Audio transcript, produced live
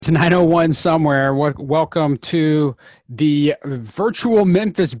It's 9:01 somewhere. Welcome to the Virtual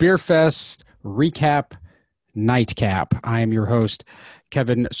Memphis Beer Fest recap Nightcap. I am your host,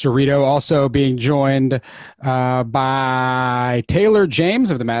 Kevin Cerrito, also being joined by Taylor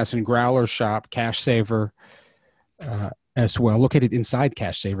James of the Madison Growler shop, Cash Saver as well, located inside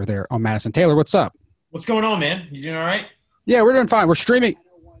Cash Saver there on Madison. Taylor, what's up? What's going on, man? You doing all right? Yeah, we're doing fine. We're streaming.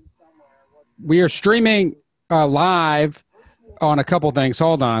 We are streaming live on a couple things.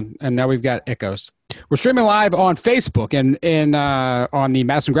 Hold on. And now we've got echoes. We're streaming live on Facebook and on the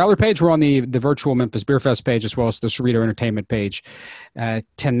Madison Growler page. We're on the Virtual Memphis Beer Fest page as well as the Cerrito Entertainment page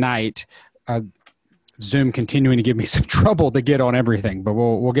tonight. Zoom continuing to give me some trouble to get on everything, but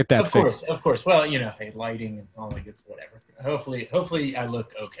we'll get that fixed. Of course. Well, hey, lighting and all that good, whatever. Hopefully I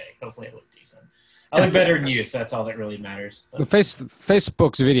look okay. Hopefully I look decent. I look better than you, so that's all that really matters. But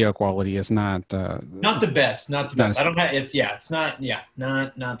Facebook's video quality is not the best. Not the best. I don't have. It's not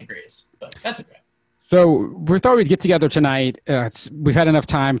the greatest, but that's okay. So we thought we'd get together tonight. We've had enough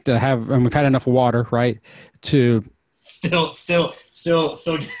time to have, and we've had enough water, right? To still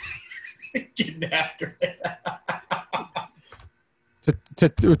getting after it.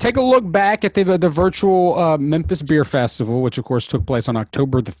 To take a look back at the virtual Memphis Beer Festival, which of course took place on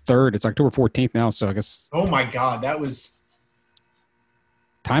October the 3rd. It's October 14th now, so I guess. Oh my God, that was.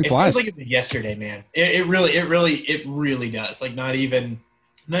 Time flies. It feels like it was yesterday, man. It really does. Like not even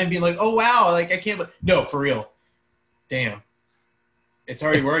being like, oh wow, like I can't. No, for real. Damn.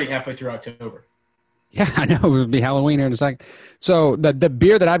 We're already halfway through October. Yeah, I know. It'll be Halloween here in a second. So the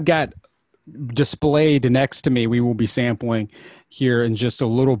beer that I've got displayed next to me, we will be sampling here in just a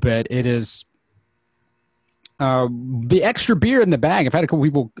little bit. It is the extra beer in the bag. I've had a couple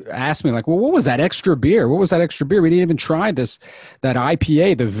people ask me, like, well, what was that extra beer? We didn't even try that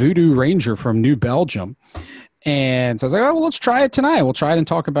IPA, the Voodoo Ranger from New Belgium. And so I was like, oh, well, let's try it tonight. We'll try it and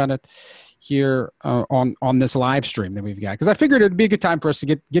talk about it here on this live stream that we've got, because I figured it'd be a good time for us to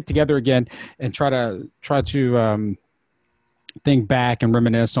get together again and try to think back and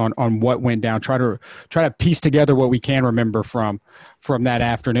reminisce on what went down. Try to piece together what we can remember from that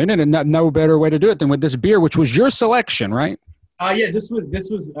afternoon, and no better way to do it than with this beer, which was your selection, right? Yeah, this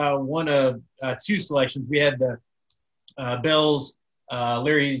was one of two selections. We had the Bell's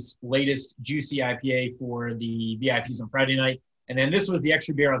Larry's latest juicy IPA for the VIPs on Friday night, and then this was the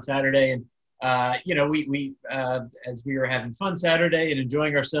extra beer on Saturday. And we as we were having fun Saturday and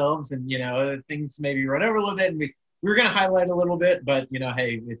enjoying ourselves, and things maybe run over a little bit, and we were going to highlight a little bit, but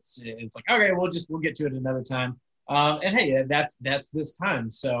hey, it's like, okay, we'll get to it another time. And hey, that's this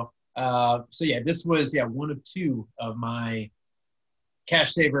time. So yeah, this was one of two of my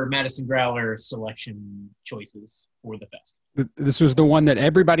Cash Saver Madison Growler selection choices for the fest. This was the one that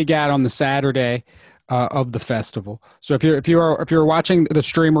everybody got on the Saturday of the festival. So if you're watching the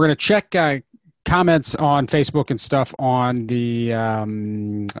stream, we're going to check comments on Facebook and stuff on the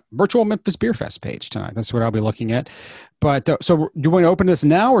Virtual Memphis Beer Fest page tonight. That's what I'll be looking at. But so do you want to open this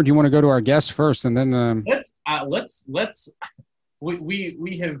now, or do you want to go to our guest first and then? Let's.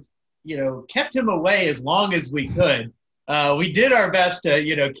 We have kept him away as long as we could. We did our best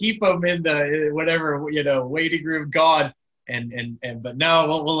to keep him in the whatever waiting room gone, but now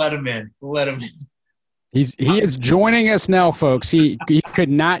we'll let him in. We'll let him in. He is joining us now, folks. He could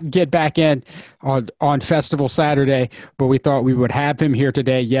not get back in on Festival Saturday, but we thought we would have him here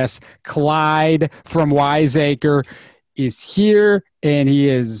today. Yes, Clyde from Wiseacre is here, and he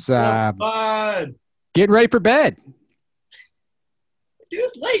is getting ready for bed. It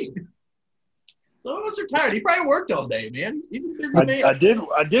is late. Some of us are tired. He probably worked all day, man. He's a busy man.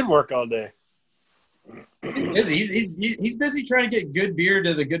 I did work all day. He's busy. He's busy trying to get good beer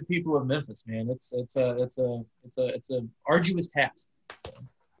to the good people of Memphis, man. It's a arduous task. So.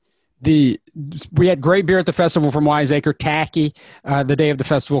 We had great beer at the festival from Wiseacre, Tacky, the day of the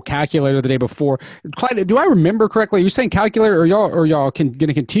festival, Calculator the day before. Clyde, do I remember correctly? Are you saying Calculator, or y'all going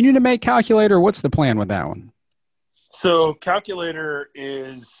to continue to make Calculator? What's the plan with that one? So Calculator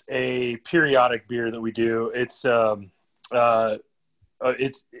is a periodic beer that we do. It's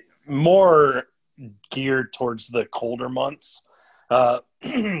more geared towards the colder months.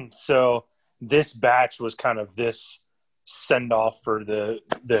 So this batch was kind of this send off for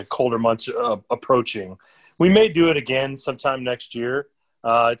the colder months approaching. We may do it again sometime next year.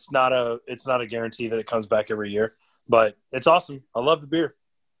 It's not a guarantee that it comes back every year, but it's awesome. I love the beer.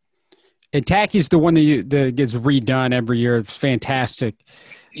 And Tacky's the one that gets redone every year. It's fantastic.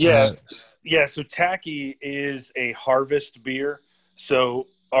 Yeah. So Tacky is a harvest beer. So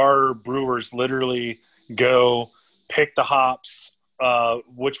our brewers literally go pick the hops,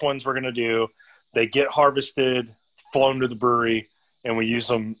 which ones we're going to do. They get harvested, flown to the brewery, and we use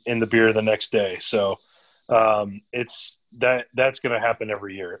them in the beer the next day. So that's going to happen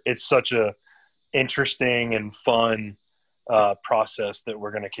every year. It's such a interesting and fun process that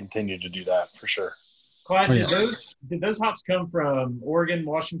we're going to continue to do that for sure. Clyde, did those hops come from Oregon,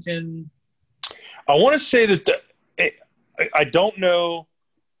 Washington? I want to say that I don't know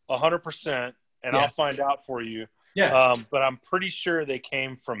 100%, and I'll find out for you. Yeah. But I'm pretty sure they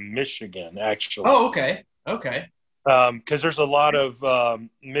came from Michigan, actually. Oh, okay. Okay. Because there's a lot of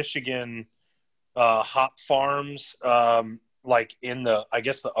Michigan hop farms, like in the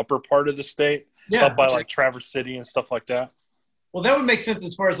upper part of the state, up by like Traverse City and stuff like that. Well, that would make sense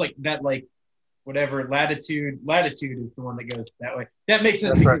as far as like that, like whatever latitude is the one that goes that way. That makes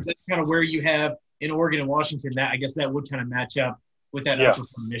sense because that's kind of where you have in Oregon and Washington. That I guess that would kind of match up with that upper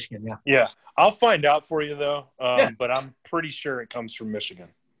from Michigan. Yeah. Yeah. I'll find out for you though. But I'm pretty sure it comes from Michigan.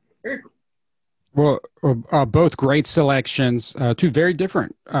 Very cool. Well, both great selections, two very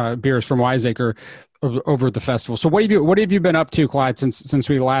different beers from Wiseacre over the festival. So what have you been up to, Clyde, since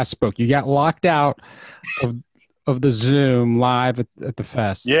we last spoke? You got locked out of the Zoom live at the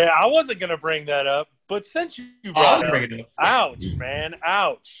fest. Yeah, I wasn't going to bring that up, but since you brought it up, ouch, man,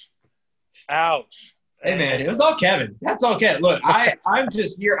 ouch. Hey man, it was all Kevin. That's all Kevin. Look, I'm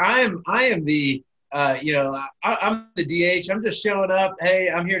just here. I am the I'm the DH. I'm just showing up. Hey,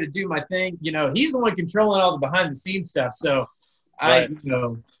 I'm here to do my thing. He's the one controlling all the behind the scenes stuff. So I don't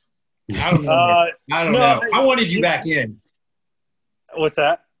know. I don't know. I wanted you back in. What's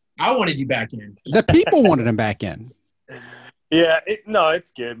that? I wanted you back in. The people wanted him back in. Yeah,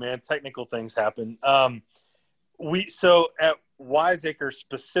 it's good, man. Technical things happen. So at Wiseacre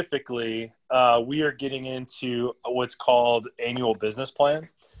specifically, we are getting into what's called annual business plan.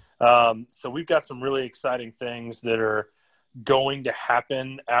 So we've got some really exciting things that are going to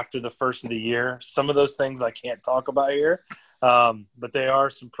happen after the first of the year. Some of those things I can't talk about here, but they are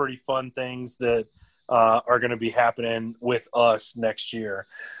some pretty fun things that are going to be happening with us next year.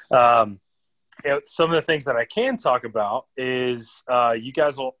 Some of the things that I can talk about is you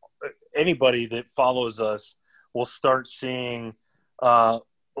guys anybody that follows us will start seeing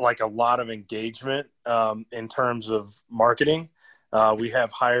like a lot of engagement in terms of marketing. We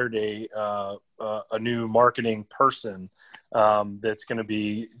have hired a new marketing person that's going to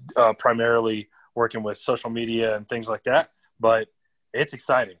be primarily working with social media and things like that. But it's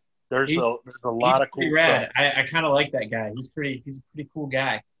exciting. There's a lot of cool rad. stuff. I kind of like that guy. He's a pretty cool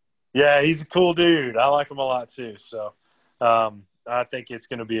guy. Yeah, he's a cool dude. I like him a lot too. So I think it's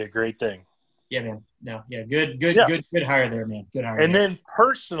going to be a great thing. Yeah, man. No, yeah, good hire there, man. Good hire. And then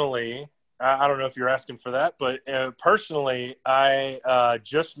personally, I don't know if you're asking for that, but personally, I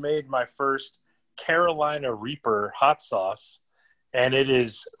just made my first Carolina Reaper hot sauce, and it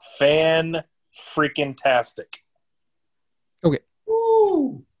is fan-freaking-tastic. Okay.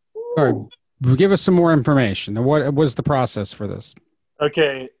 Ooh. All right. Give us some more information. What was the process for this?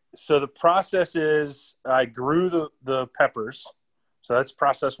 Okay, so the process is I grew the peppers. So that's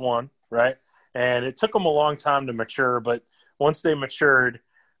process one, right? And it took them a long time to mature, but once they matured,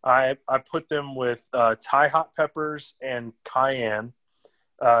 I put them with Thai hot peppers and cayenne,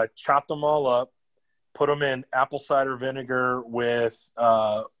 chopped them all up, put them in apple cider vinegar with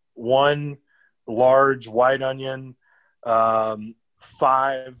one large white onion, 5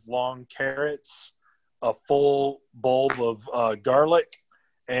 long carrots, a full bulb of garlic,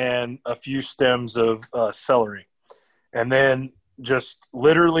 and a few stems of celery. And then just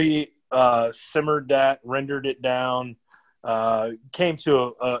literally simmered that, rendered it down, came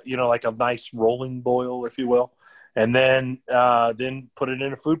to like a nice rolling boil, if you will, and then put it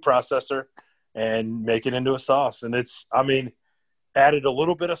in a food processor and make it into a sauce. And added a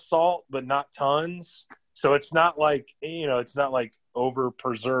little bit of salt, but not tons. So it's not like, it's not like over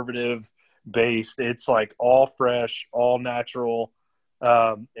preservative based. It's like all fresh, all natural,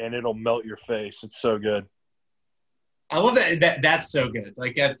 and it'll melt your face. It's so good. I love that. That's so good.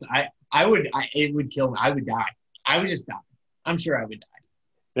 Like it would kill me. I would die. I would just die. I'm sure I would die.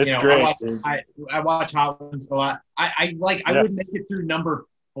 It's great. I watch Hot Ones a lot. I would make it through number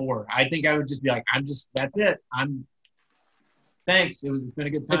 4. I think I would just be like, that's it. Thanks. It's been a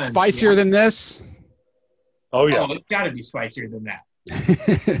good time. It's spicier than this. Oh yeah. It's got to be spicier than that.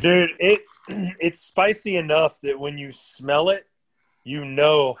 Dude, it's spicy enough that when you smell it, you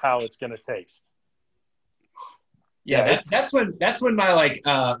know how it's going to taste. Yeah, that's when my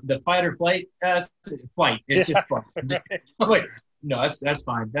the fight or flight flight. It's just fun. I'm like, no, that's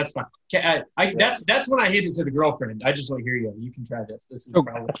fine. That's fine. That's when I hit it to the girlfriend. I just want to hear you. You can try this. This is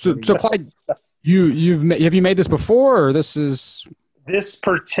so Clyde, have you made this before, or this is this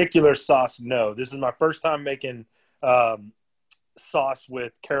particular sauce? No, this is my first time making sauce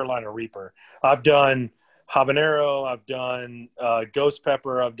with Carolina Reaper. I've done habanero. I've done ghost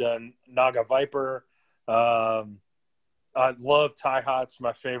pepper. I've done Naga Viper. I love Thai Hot's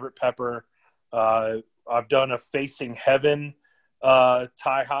my favorite pepper. I've done a Facing Heaven Thai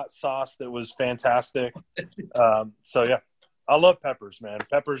Hot sauce that was fantastic. So yeah, I love peppers, man.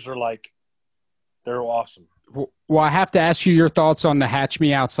 Peppers are like, they're awesome. Well, I have to ask you your thoughts on the Hatch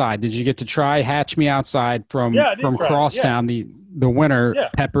Me Outside. Did you get to try Hatch Me Outside from Crosstown, the winter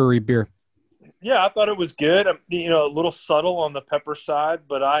peppery beer? Yeah, I thought it was good. You know, a little subtle on the pepper side,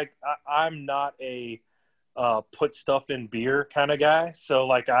 but I'm not a put stuff in beer kind of guy. So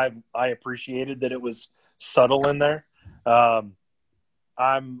like I appreciated that it was subtle in there.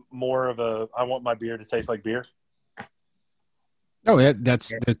 I'm more of I want my beer to taste like beer. Oh, yeah,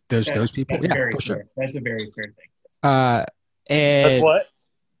 that's those people. Yeah, for sure. That's a very fair thing. And that's what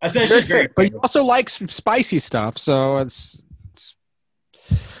I said. Very fair. But you also like spicy stuff, so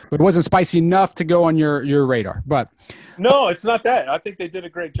but it wasn't spicy enough to go on your radar. But no, it's not that. I think they did a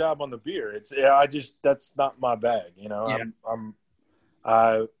great job on the beer. That's not my bag. You know, Yeah.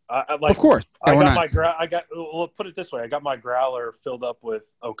 I like. Of course, Well, put it this way: I got my growler filled up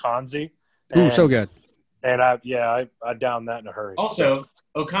with Okanzi. Ooh, so good. And I downed that in a hurry. Also,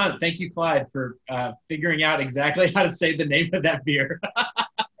 thank you, Clyde, for figuring out exactly how to say the name of that beer.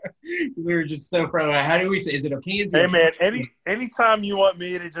 We were just so proud of it. How do we say? Is it Okanzi? Hey man, anytime you want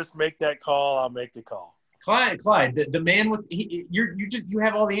me to just make that call, I'll make the call. Clyde, the man with you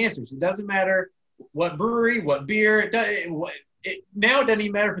have all the answers. It doesn't matter what brewery, what beer. Now it doesn't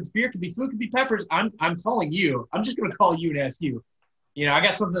even matter if it's beer. It could be food, it could be peppers. I'm calling you. I'm just going to call you and ask you. You know, I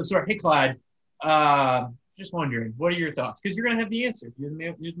got something to sort. Hey, Clyde. Just wondering, what are your thoughts? Because you're going to have the answer. You're the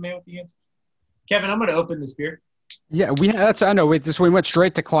man with the answer. Kevin, I'm going to open this beer. Yeah, I know. We went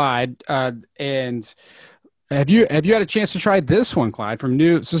straight to Clyde. And have you had a chance to try this one, Clyde? From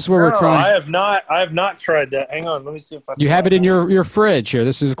New. This is where we're trying. I have not tried that. Hang on, let me see if I. You have it in your fridge here.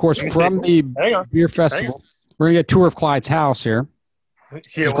 This is, of course, from the beer festival. We're gonna get a tour of Clyde's house here.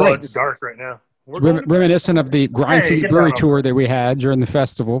 Yeah, well, it's dark right now. Reminiscent of the Grind City Brewery tour that we had during the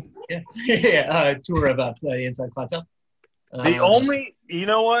festival. Yeah, tour of inside Clyde's house. You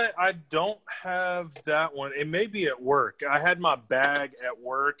know what? I don't have that one. It may be at work. I had my bag at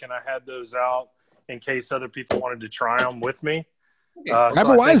work, and I had those out in case other people wanted to try them with me. Grab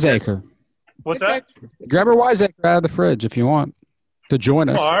a Wiseacre. What's that? Grab a Wiseacre out of the fridge if you want to join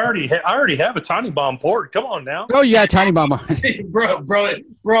us. Oh, I already have a Tiny Bomb poured. Come on now. Oh, you got a Tiny Bomb.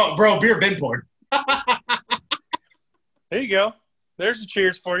 bro, beer been poured. There you go. There's a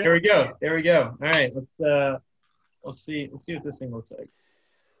cheers for you. There we go. All right, let's see what this thing looks like.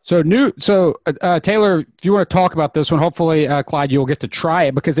 So Taylor, if you want to talk about this one, hopefully, Clyde, you'll get to try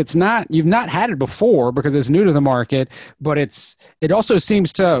it because you've not had it before because it's new to the market, but it also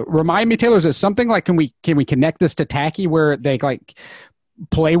seems to remind me, Taylor, is it something like, can we connect this to Tacky where they like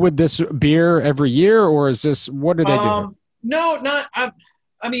play with this beer every year, or is this, what do they do? No, not,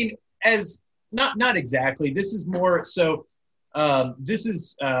 I mean, not exactly. This is more, so this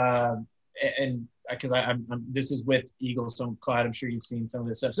is, and because this is with Eagles, so Clyde, I'm sure you've seen some of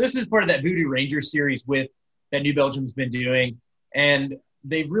this stuff. So this is part of that Voodoo Ranger series that New Belgium's been doing, and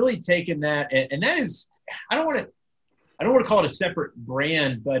they've really taken that, and that is, I don't want to call it a separate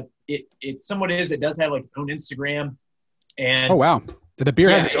brand, but it somewhat is. It does have like its own Instagram, and oh wow, the beer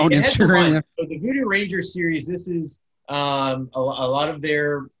has its own Instagram. So the Voodoo Ranger series, this is a lot of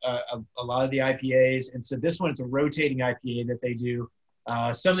the IPAs, and so this one, it's a rotating IPA that they do.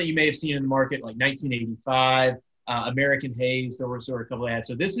 Some that you may have seen in the market, like 1985, American Haze, there were sort of a couple of ads.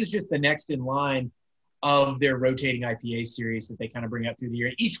 So this is just the next in line of their rotating IPA series that they kind of bring up through the year.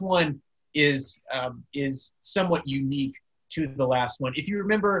 And each one is somewhat unique to the last one. If you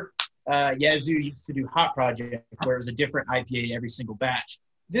remember, Yazoo used to do Hot Project, where it was a different IPA every single batch.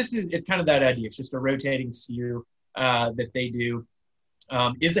 It's kind of that idea. It's just a rotating SKU that they do.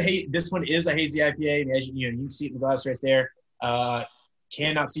 This one is a hazy IPA, and as you can see it in the glass right there.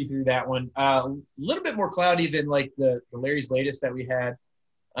 Cannot see through that one. A little bit more cloudy than like the Larry's latest that we had,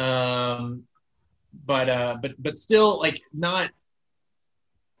 but still like not.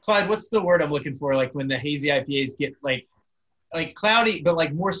 Clyde, what's the word I'm looking for? Like when the hazy IPAs get like cloudy, but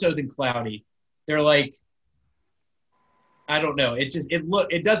like more so than cloudy. They're like, I don't know. It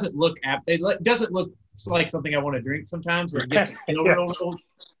doesn't look like something I want to drink sometimes. Where it gets a little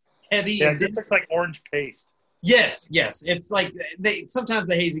heavy. Yeah, it looks like orange paste. Yes. It's like sometimes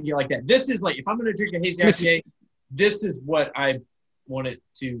the hazy get like that. This is like, if I'm going to drink a hazy IPA, this is what I want it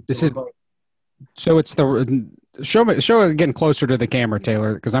to. This is like. So it's show it getting closer to the camera,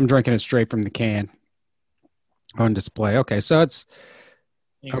 Taylor, because I'm drinking it straight from the can. On display. Okay, so it's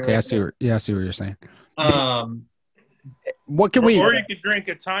okay. Right, I see. I see what you're saying. Um, What can we? Or you could drink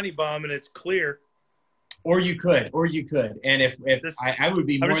a tiny bomb and it's clear. or you could, and if This, I would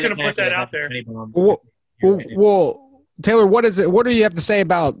be I'm more just than going to put happy that to out have there. Honey Bomb. Well, Taylor, what is it? What do you have to say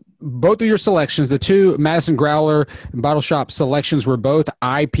about both of your selections? The two Madison Growler and Bottle Shop selections were both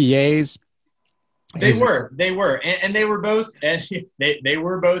IPAs. They were, and they were both, and they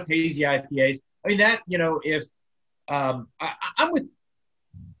were both hazy IPAs. I mean that, if I'm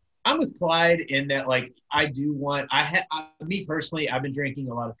with Clyde in that, like, I do want, me personally, I've been drinking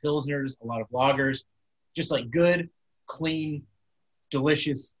a lot of Pilsners, a lot of lagers, just like good, clean,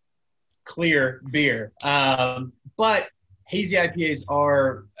 delicious, clear beer. But hazy IPAs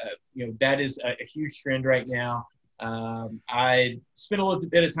are, that is a huge trend right now. I spent a little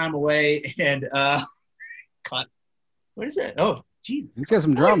bit of time away and what is that? Oh, Jesus. He's got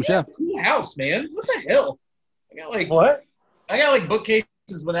some drums, yeah. Cool house, man. What the hell? I got what?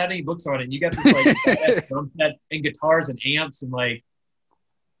 bookcases without any books on it. And you got this like drum set and guitars and amps and like,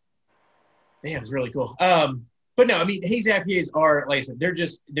 damn, it's really cool. But no, I mean, hazy IPAs are, like I said,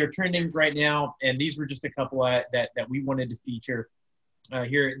 they're trending right now, and these were just a couple that we wanted to feature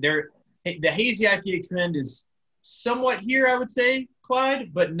here. The hazy IPA trend is somewhat here, I would say,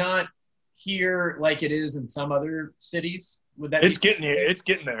 Clyde, but not here like it is in some other cities. Would that? It's getting here. It's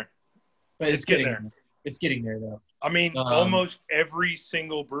getting there. But it's getting there. It's getting there, though. I mean, almost every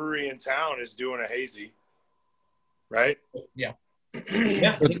single brewery in town is doing a hazy, right? Yeah.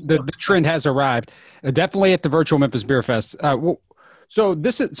 The trend has arrived. Definitely at the Virtual Memphis Beer Fest. So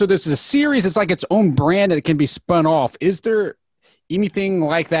this is a series. It's like its own brand that can be spun off. Is there anything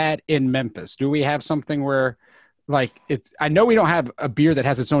like that in Memphis? Do we have something where, like, it's? I know we don't have a beer that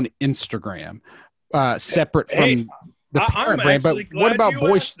has its own Instagram, separate from the parent brand. But what about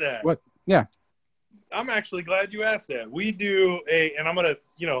voice? What? Yeah. I'm actually glad you asked that. We do and I'm gonna,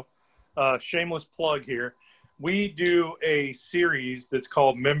 shameless plug here. We do a series that's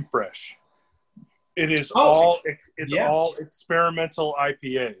called Memfresh. It is all experimental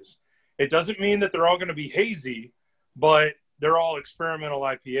IPAs. It doesn't mean that they're all going to be hazy, but they're all experimental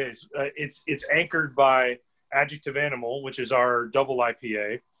IPAs. It's anchored by Adjective Animal, which is our double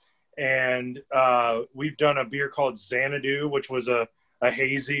IPA, and we've done a beer called Xanadu, which was a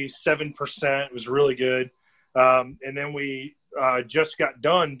hazy 7%. It was really good, and then we just got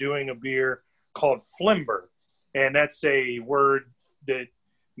done doing a beer called Flimber. And that's a word that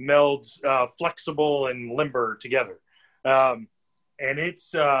melds flexible and limber together. And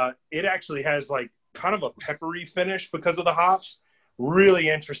it actually has like kind of a peppery finish because of the hops. Really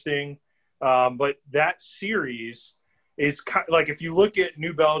interesting. But that series is like, if you look at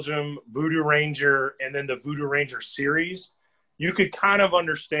New Belgium, Voodoo Ranger, and then the Voodoo Ranger series, you could kind of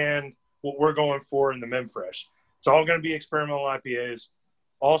understand what we're going for in the Memfresh. It's all going to be experimental IPAs,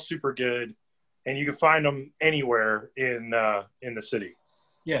 all super good. And you can find them anywhere in the city.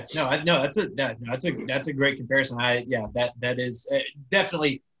 Yeah, that's a great comparison. That is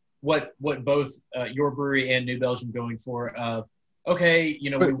definitely what both your brewery and New Belgium going for. Okay,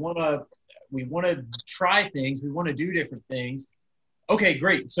 we want to try things, we want to do different things. Okay,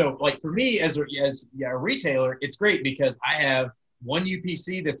 great. So, like, for me as a retailer, it's great because I have one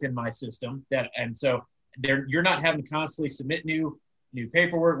UPC that's in my system and so you're not having to constantly submit new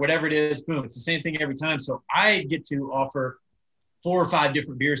paperwork, whatever it is, boom, it's the same thing every time. So I get to offer 4 or 5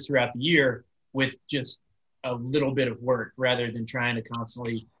 different beers throughout the year with just a little bit of work rather than trying to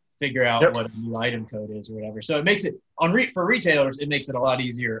constantly figure out what a new item code is or whatever. So it makes it for retailers, it makes it a lot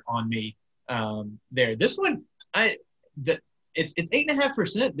easier on me there. This one, it's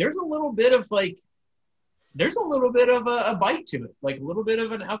 8.5%. There's a little bit of a bite to it, like a little bit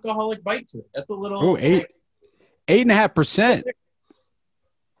of an alcoholic bite to it. That's a little 8.5%.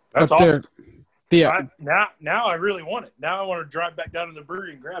 That's up awesome. There. Now I really want it. Now I want to drive back down to the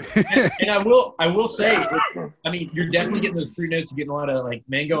brewery and grab it. and I will say, I mean, you're definitely getting those fruit notes. You're getting a lot of like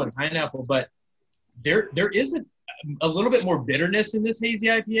mango and pineapple, but there is a little bit more bitterness in this hazy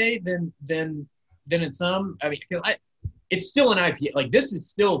IPA than in some. I mean, because it's still an IPA. Like, this is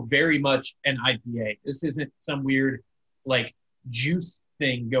still very much an IPA. This isn't some weird like juice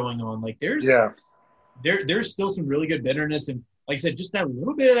thing going on. Like, there's still some really good bitterness, and like I said, just that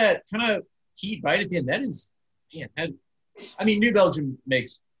little bit of that kind of heat bite at the end. That is, man. I mean, New Belgium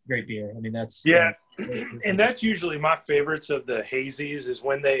makes great beer. I mean, that's and that's usually my favorites of the hazies is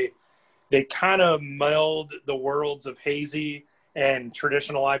when they kind of meld the worlds of hazy and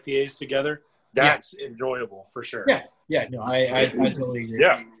traditional IPAs together. That's enjoyable for sure. Yeah. No, I totally agree.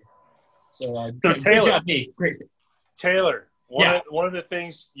 Yeah. So Taylor, great. Taylor, one of the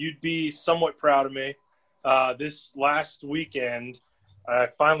things you'd be somewhat proud of me. this last weekend, I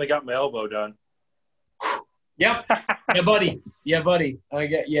finally got my elbow done. Yep. Yeah, buddy. Yeah, buddy.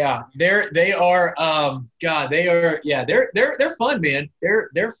 They are. God, they are. Yeah, they're fun, man.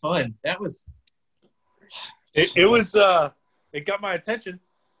 They're fun. That was. It was. It got my attention.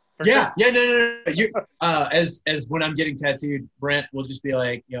 Yeah. Sure. Yeah. No. You, as when I'm getting tattooed, Brent will just be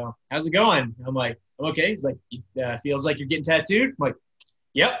like, how's it going? I'm like, I'm okay. He's like, feels like you're getting tattooed. I'm like,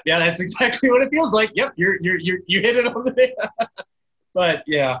 yep. Yeah, that's exactly what it feels like. Yep. You hit it on the head. But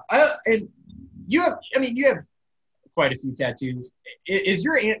yeah, and you have quite a few tattoos. Is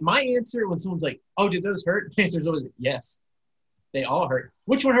my answer when someone's like, "Oh, did those hurt?" My answer is always yes. They all hurt.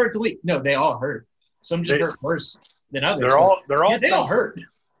 Which one hurt the least? No, they all hurt. Some just hurt worse than others. They're all. Yeah, they all hurt.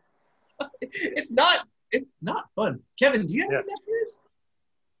 It's not fun. Kevin, do you have any tattoos?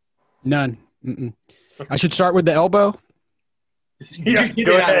 None. Mm-mm. I should start with the elbow. Yeah,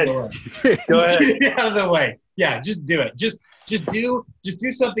 go ahead. Go ahead. Get it out of the way. Yeah, just do it. Just do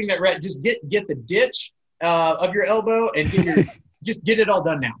something just get the ditch of your elbow and just get it all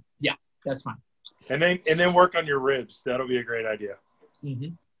done now. Yeah, that's fine. And then work on your ribs. That'll be a great idea.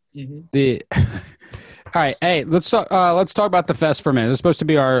 Mm-hmm. Mm-hmm. All right, hey, let's talk about the fest for a minute. It's supposed to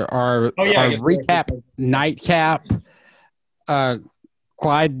be our recap nightcap.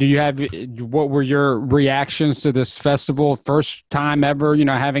 Clyde, what were your reactions to this festival? First time ever,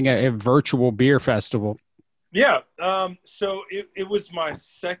 having a virtual beer festival. Yeah. So it was my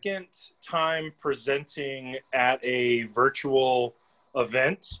second time presenting at a virtual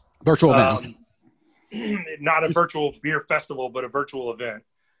event. Virtual event. Not a virtual beer festival, but a virtual event.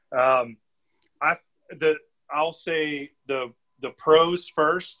 I'll say the pros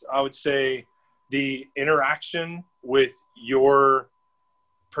first. I would say the interaction with your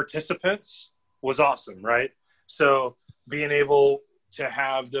participants was awesome, right? So being able to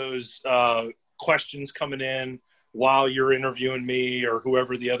have those questions coming in while you're interviewing me or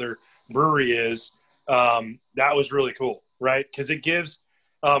whoever the other brewery is, that was really cool, right? Because it gives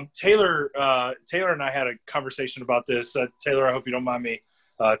Taylor and I had a conversation about this. Taylor, I hope you don't mind me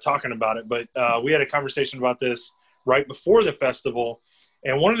talking about it, but we had a conversation about this right before the festival.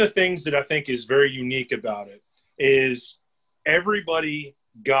 And one of the things that I think is very unique about it is everybody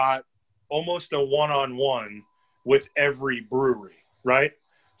got almost a one-on-one with every brewery, right?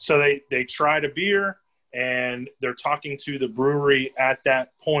 So they tried a beer and they're talking to the brewery at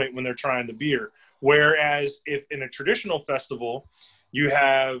that point when they're trying the beer. Whereas if in a traditional festival, you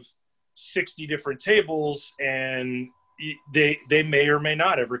have 60 different tables and they may or may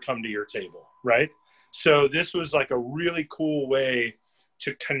not ever come to your table, right? So this was like a really cool way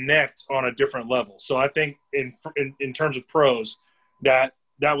to connect on a different level. So I think in terms of pros, that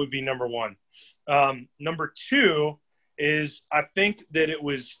would be number one. Number two is I think that it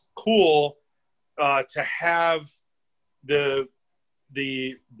was cool to have the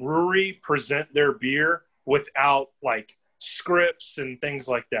brewery present their beer without like scripts and things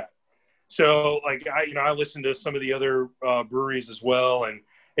like that. So like I listened to some of the other breweries as well, and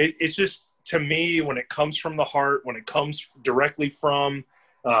it's just, to me, when it comes from the heart, when it comes directly from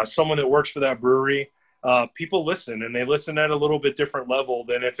someone that works for that brewery, people listen, and they listen at a little bit different level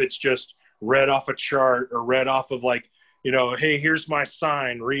than if it's just read off a chart or read off of like, hey, here's my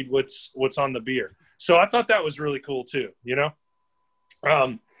sign, read what's on the beer. So I thought that was really cool too,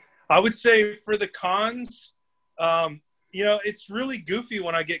 I would say for the cons, it's really goofy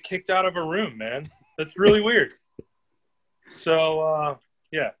when I get kicked out of a room, man. That's really weird. So,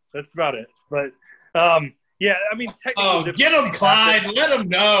 yeah, that's about it. But, technical get him, Clyde. Let him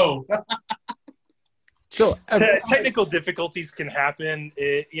know. So technical difficulties can happen.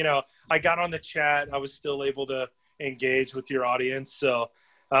 I got on the chat. I was still able to engage with your audience. So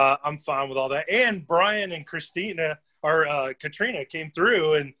I'm fine with all that. And Brian and Katrina came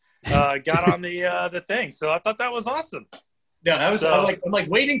through and got on the thing. So I thought that was awesome. Yeah, that was. I'm like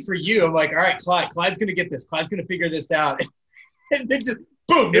waiting for you. I'm like, all right, Clyde's gonna get this. Clyde's gonna figure this out. And then just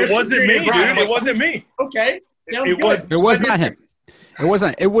boom. It wasn't me, dude. It wasn't me. Okay, sounds good. It was not him. It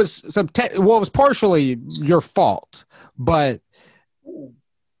wasn't. It was it was partially your fault, but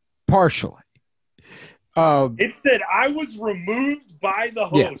partially. It said I was removed by the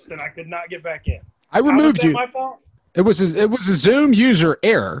host and I could not get back in. I removed you. My fault? It was a Zoom user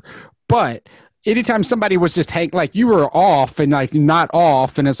error, but anytime somebody was just like you were off and like not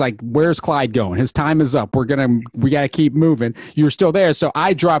off, and it's like, where's Clyde going? His time is up. We got to keep moving. You were still there, so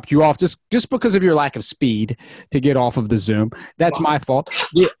I dropped you off just because of your lack of speed to get off of the Zoom. That's my fault.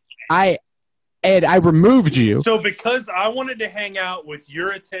 I removed you. So because I wanted to hang out with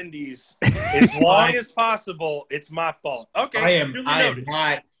your attendees as long as possible, it's my fault. Okay. I am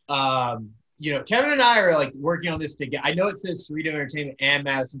not Kevin and I are like working on this together. I know it says Cerrito Entertainment and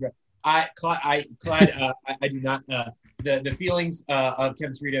Madison. Clyde, I do not. The feelings of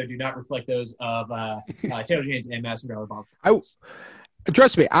Kevin Cerrito do not reflect those of Taylor James and Madison Growler.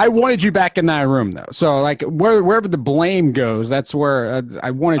 Trust me, I wanted you back in that room though. So like wherever the blame goes, that's where I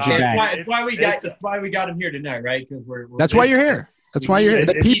wanted you back. That's why we got him here tonight, right? Because that's why you're here. That's why you're here.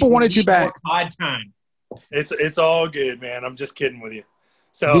 The people wanted you back. Odd time. It's all good, man. I'm just kidding with you.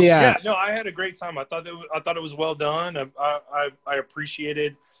 So no, I had a great time. I thought it was well done. I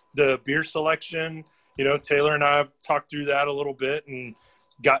appreciated the beer selection. Taylor and I talked through that a little bit and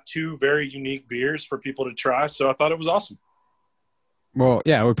got 2 very unique beers for people to try. So I thought it was awesome. Well,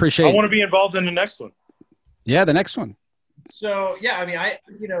 yeah, we appreciate. I want to be involved in the next one. Yeah, the next one. So yeah, I mean,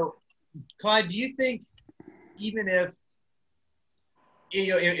 Clyde, do you think even if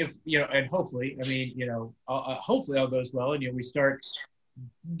and hopefully, I mean, hopefully all goes well, and we start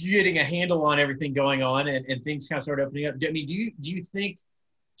getting a handle on everything going on, and things kind of start opening up. I mean, do you think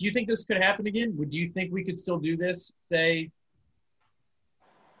this could happen again? Do you think we could still do this, say,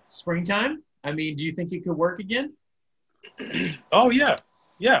 springtime? I mean, do you think it could work again? Oh yeah.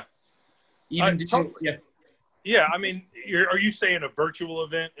 Yeah. Yeah. I mean, are you saying a virtual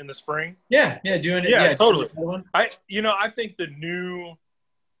event in the spring? Yeah. Doing it. Yeah, totally. I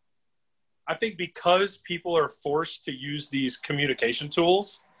think because people are forced to use these communication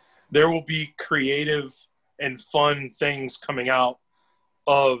tools, there will be creative and fun things coming out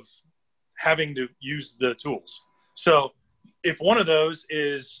of having to use the tools. So if one of those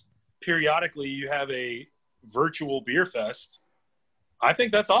is periodically you have a virtual beer fest, I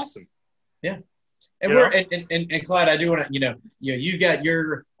think that's awesome. Yeah. And Clyde, I do want to, you've got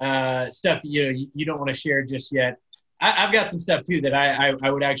your stuff, you don't want to share just yet. I've got some stuff too that I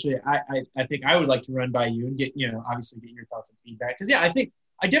would actually, I think I would like to run by you and get, obviously get your thoughts and feedback. Cause yeah,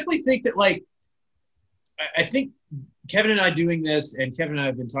 I definitely think that I think Kevin and I doing this, and Kevin and I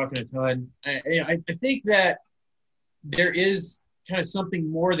have been talking a ton. I think that there is kind of something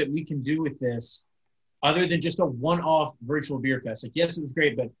more that we can do with this other than just a one-off virtual beer fest. Like, yes, it was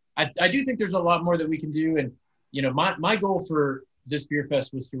great, but I do think there's a lot more that we can do. And, my goal for this beer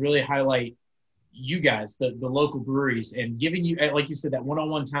fest was to really highlight you guys, the local breweries, and giving you, like you said, that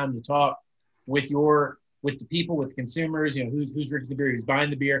one-on-one time to talk with the people, with consumers, who's drinking the beer, who's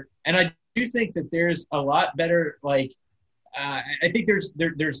buying the beer. And I do think that there's a lot better, I think there's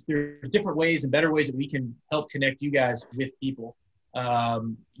different ways and better ways that we can help connect you guys with people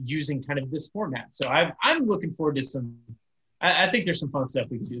using kind of this format. So I'm looking forward to I think there's some fun stuff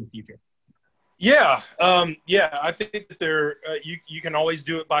we can do in the future. Yeah. I think that you can always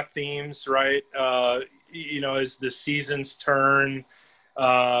do it by themes, right? As the seasons turn,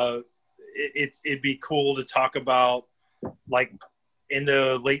 it'd be cool to talk about, like, in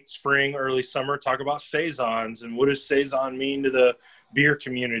the late spring, early summer, talk about saisons and what does saison mean to the beer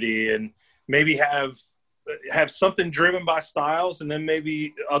community, and maybe have something driven by styles, and then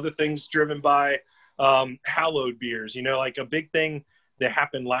maybe other things driven by hallowed beers. Like a big thing that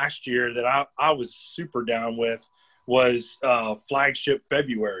happened last year that I was super down with was Flagship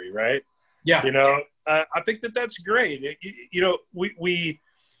February, right? Yeah. I think that's great. We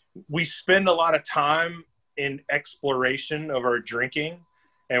spend a lot of time in exploration of our drinking,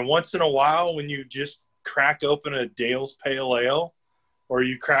 and once in a while when you just crack open a Dale's Pale Ale, or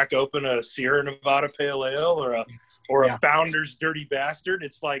you crack open a Sierra Nevada Pale Ale, or a Founder's Dirty Bastard,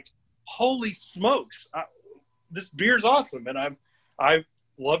 it's like, holy smokes, this beer's awesome, and I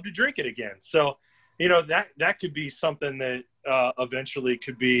love to drink it again. So that could be something that eventually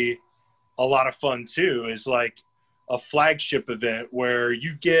could be a lot of fun too, is like a flagship event where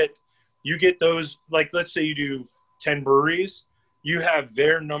you get those, like, let's say you do 10 breweries, you have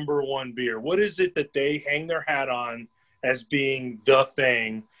their number one beer. What is it that they hang their hat on as being the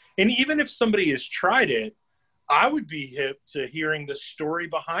thing? And even if somebody has tried it, I would be hip to hearing the story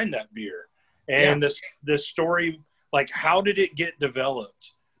behind that beer, and the story, like, how did it get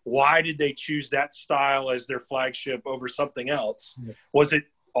developed? Why did they choose that style as their flagship over something else? Yeah. Was it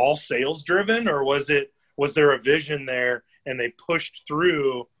all sales driven, or was there a vision there and they pushed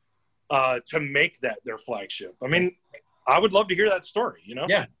through to make that their flagship? I mean, I would love to hear that story,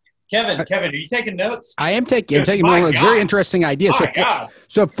 Yeah. Kevin, are you taking notes? I'm taking notes. It's a very interesting idea.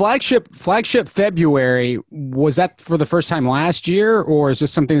 So flagship February, was that for the first time last year, or is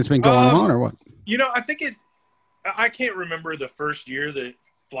this something that's been going on, or what? I think I can't remember the first year that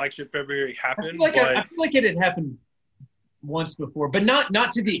Flagship February happened. I feel like it had happened once before, but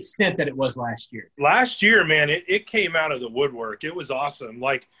not to the extent that it was last year. Last year, man, it came out of the woodwork. It was awesome.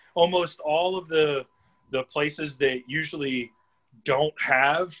 Like, almost all of the places that usually don't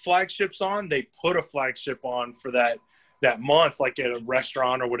have flagships on, they put a flagship on for that month, like at a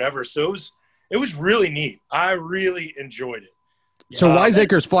restaurant or whatever. So it was really neat. I really enjoyed it. So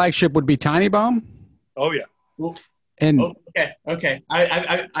Wiseacre's flagship would be Tiny Bomb? Oh, yeah. Well, And okay.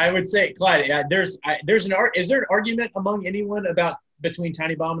 I would say, Clyde, is there an argument among anyone between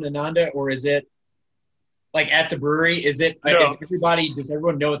Tiny Bomb and Ananda, or is it like at the brewery? Does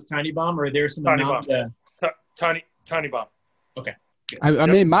everyone know it's Tiny Bomb, or there's some Tiny Ananda? Bomb. Tiny Bomb. Okay. I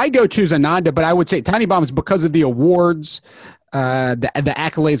mean, my go-to is Ananda, but I would say Tiny Bomb is because of the awards, the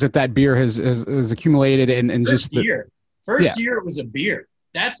accolades that beer has accumulated, and First year it was a beer.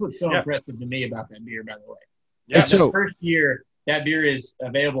 That's what's so impressive to me about that beer, by the way. Yeah. So first year that beer is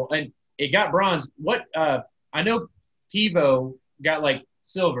available, and it got bronze. What I know, Pivo got like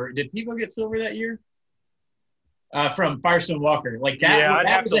silver. Did Pivo get silver that year? From Firestone Walker, like that. Yeah,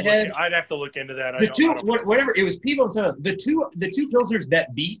 that was ahead. I'd have to look into that. Whatever it was, Pivo and Son. The two pilsners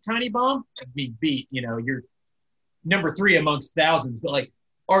that beat Tiny Bomb, you're number 3 amongst thousands, but like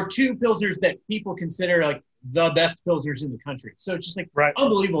are two pilsners that people consider like the best pilsners in the country. So it's just like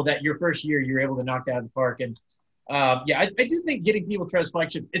unbelievable that your first year you're able to knock that out of the park. And I do think getting people to try this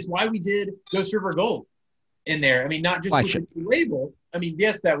flagship. It's why we did Ghost River Gold in there. I mean, not just with the label. I mean,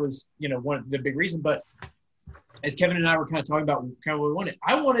 yes, that was one of the big reason, but as Kevin and I were kind of talking about kind of what we wanted,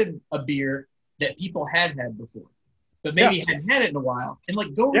 I wanted a beer that people had before, but maybe hadn't had it in a while, and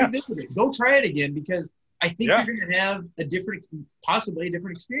like go revisit it, go try it again, because I think you're going to have possibly a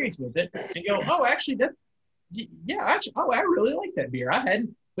different experience with it, and go, oh, actually, I really like that beer. I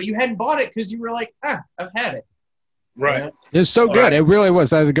hadn't, but you hadn't bought it because you were like, I've had it. Right. It was so good. It really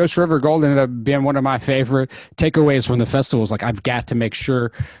was. The Ghost River Gold ended up being one of my favorite takeaways from the festivals. Like, I've got to make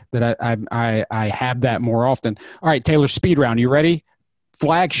sure that I have that more often. All right, Taylor, speed round. You ready?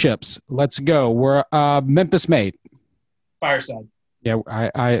 Flagships. Let's go. We're Memphis made. Fireside. Yeah,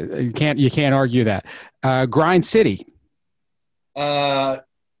 you can't argue that. Grind City.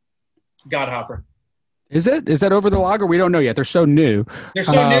 Godhopper. Is it? Is that over the lager? We don't know yet. They're so new. They're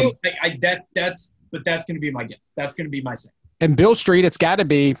so new. But that's going to be my guess. That's going to be my second. And Bill Street, it's got to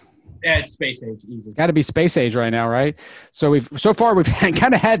be. Yeah, it's Space Age, easy. Got to be Space Age right now, right? So so far we've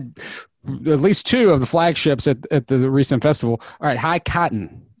kind of had at least 2 of the flagships at the recent festival. All right, High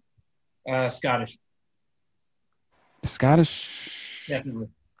Cotton. Scottish. Scottish. Definitely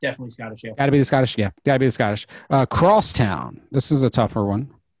Scottish. Yeah. Got to be the Scottish. Yeah, got to be the Scottish. Crosstown. This is a tougher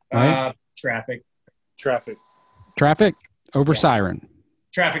one. Right? Traffic over Siren.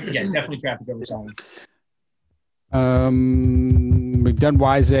 Traffic, yeah, definitely Traffic over Siren. We've done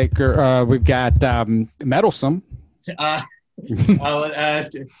Wiseacre. We've got Meddlesome. It's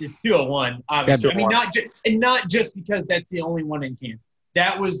 201, obviously. I mean, not just because that's the only one in Kansas.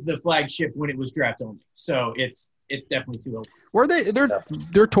 That was the flagship when it was draft only. So it's definitely 201. Were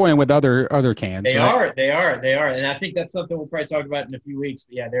they're toying with other cans? They are, and I think that's something we'll probably talk about in a few weeks.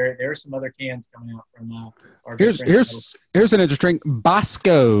 But yeah, there are some other cans coming out from our. Here's an interesting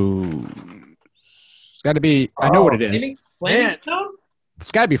Bosco. It's got to be. I know what it is. Flaming Stone?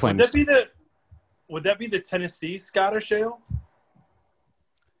 It's got to be Flaming Stone. Would that be the Tennessee Scottish Ale?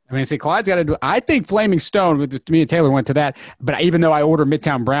 I mean, see, Clyde's got to do. I think Flaming Stone. Me and Taylor went to that, but even though I order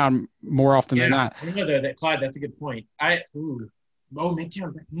Midtown Brown more often than not, I know that Clyde. That's a good point. Midtown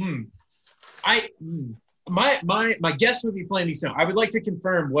Brown. My guess would be Flaming Stone. I would like to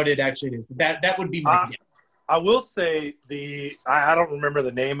confirm what it actually is. But that would be my guess. I will say I don't remember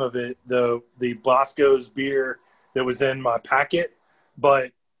the name of it. The Bosco's beer that was in my packet,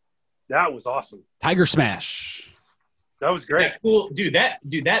 but that was awesome. Tiger Smash. That was great. Yeah, cool, dude.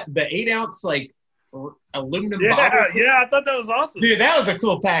 The 8-ounce like aluminum bottle. Yeah, I thought that was awesome. Dude, that was a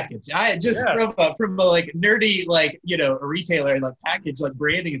cool package. I just from a like nerdy a retailer like package like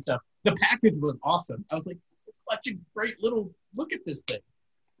branding and stuff. The package was awesome. I was like, this is such a great little look at this thing.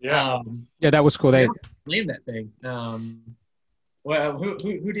 Yeah, that was cool. They named that thing. Well, who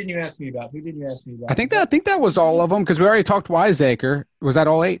didn't you ask me about? I think that was all of them because we already talked Wiseacre. Was that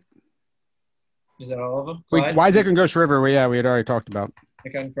all 8? Is that all of them? Wiseacre and Ghost River. We had already talked about.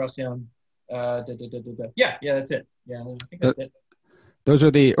 Icon Crosstown. Yeah, that's it. Yeah, I think that's it. Those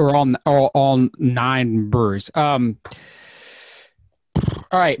are all 9 breweries.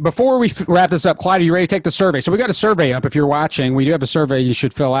 All right, before we wrap this up, Clyde, are you ready to take the survey? So we got a survey up if you're watching. We do have a survey you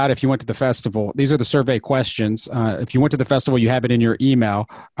should fill out if you went to the festival. These are the survey questions. If you went to the festival, you have it in your email.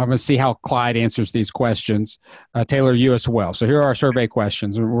 I'm going to see how Clyde answers these questions. Taylor, you as well. So here are our survey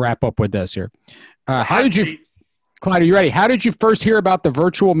questions, and we'll wrap up with this here. How did you Clyde, are you ready? How did you first hear about the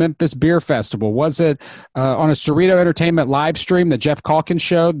Virtual Memphis Beer Festival? Was it on a Cerrito Entertainment live stream, the Jeff Calkins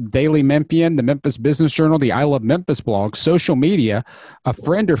Show, Daily Memphian, the Memphis Business Journal, the I Love Memphis blog, social media, a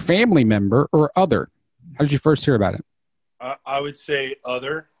friend or family member, or other? How did you first hear about it? I would say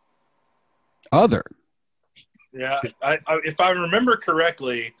other. Other. Yeah, if I remember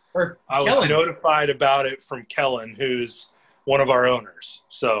correctly, I was notified about it from Kellen, who's one of our owners.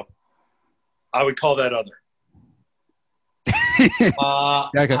 So I would call that other.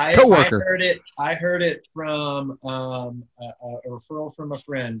 Okay. Coworker. I heard it from a referral from a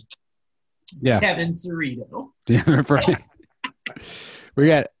friend. Yeah. Kevin Cerrito. We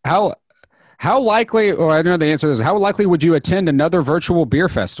got how likely, or I don't know the answer to this, how likely would you attend another virtual beer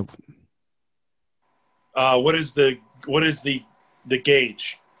festival? What is the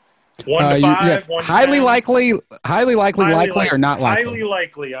gauge? 1 to 5, 1 to highly 10? likely, or not likely? Highly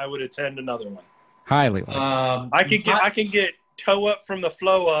likely I would attend another one. Highly likely. I can get toe up from the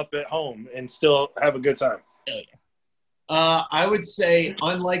flow up at home and still have a good time. I would say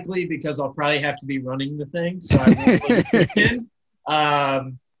unlikely because I'll probably have to be running the thing, so I won't really in.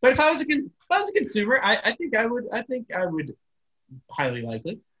 But if I was a consumer, I think I would highly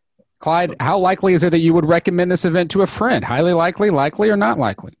likely. Clyde, how likely is it that you would recommend this event to a friend? Highly likely, or not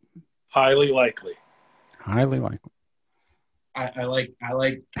likely? Highly likely. Highly likely. I like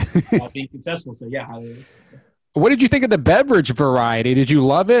being successful, so yeah, highly likely. What did you think of the beverage variety? Did you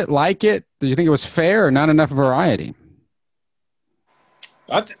love it, like it? Did you think it was fair or not enough variety?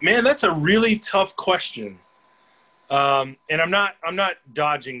 Man, that's a really tough question. And I'm not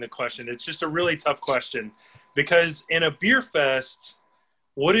dodging the question. It's just a really tough question because in a beer fest,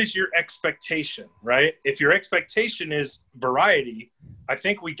 what is your expectation, right? If your expectation is variety, I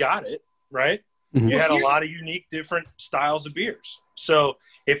think we got it, right? Mm-hmm. You had a lot of unique, different styles of beers. So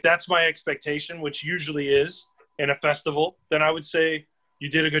if that's my expectation, which usually is in a festival, then I would say you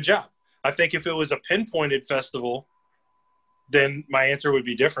did a good job. I think if it was a pinpointed festival, then my answer would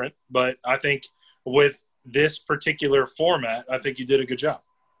be different. But I think with this particular format, I think you did a good job.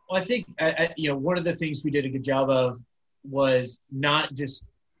 Well, I think, one of the things we did a good job of was not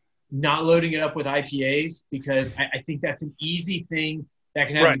loading it up with IPAs, because I think that's an easy thing that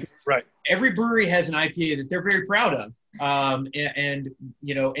can happen. Right. Every brewery has an IPA that they're very proud of.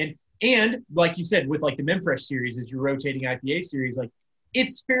 And like you said, with like the Memfresh series, as your rotating IPA series, like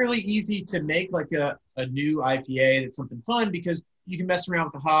it's fairly easy to make like a new IPA that's something fun because you can mess around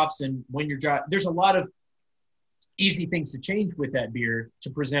with the hops, and when you're dry, there's a lot of easy things to change with that beer to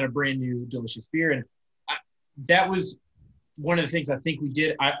present a brand new delicious beer. And that was one of the things I think we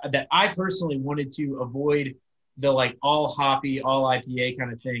did that I personally wanted to avoid, the like all hoppy, all IPA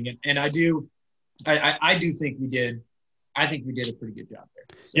kind of thing. And I do think we did. I think we did a pretty good job there.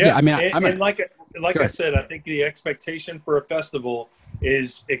 So. Yeah, I mean, like I said, I think the expectation for a festival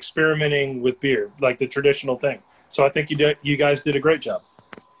is experimenting with beer, like the traditional thing. So I think you guys did a great job.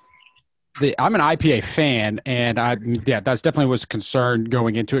 I'm an IPA fan, and that's definitely was a concern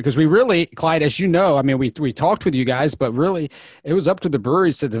going into it, because we really, Clyde, as you know, I mean, we talked with you guys, but really it was up to the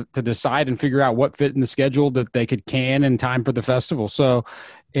breweries to decide and figure out what fit in the schedule that they could can in time for the festival. So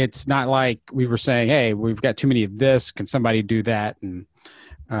it's not like we were saying, hey, we've got too many of this, can somebody do that? And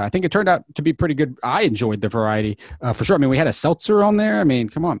I think it turned out to be pretty good. I enjoyed the variety for sure. I mean, we had a seltzer on there. I mean,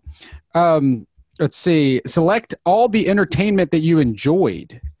 come on. Let's see. Select all the entertainment that you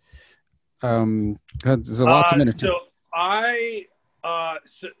enjoyed. There's a lot of entertainment.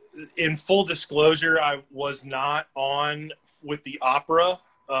 So in full disclosure, I was not on with the opera.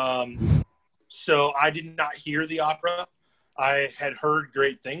 So I did not hear the opera. I had heard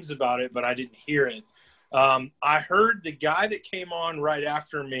great things about it, but I didn't hear it. I heard the guy that came on right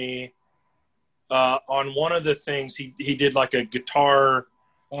after me on one of the things. He did like a guitar.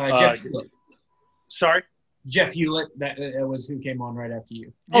 Sorry? Jeff Hewlett, that was who came on right after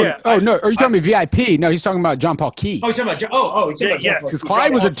you. No, are you talking about VIP? No, he's talking about John Paul Key. Oh, he's talking about yes, because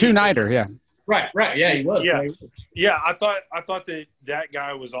Clyde was a two-nighter, yeah. Right, yeah, he was. Yeah, I thought that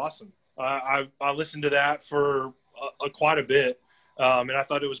guy was awesome. I listened to that for quite a bit, and I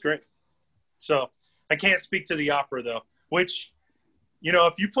thought it was great. So I can't speak to the opera though, which,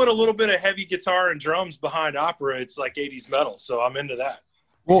 if you put a little bit of heavy guitar and drums behind opera, it's like 80s metal. So I'm into that.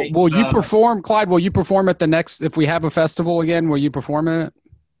 Well, will you perform, Clyde? Will you perform at the next, if we have a festival again, will you perform in it?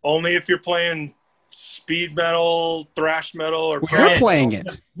 Only if you're playing speed metal, thrash metal, or you're playing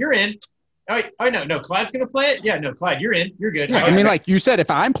it. You're in. Oh, no, Clyde's gonna play it. Yeah, no, Clyde, you're in. You're good. Yeah, I mean, like you said, if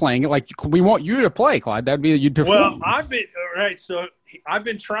I'm playing it, like we want you to play, Clyde. That'd be you'd perform. Well, so I've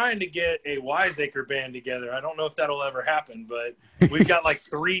been trying to get a Wiseacre band together. I don't know if that'll ever happen, but we've got like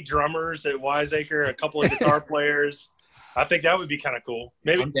 3 drummers at Wiseacre, a couple of guitar players. I think that would be kind of cool.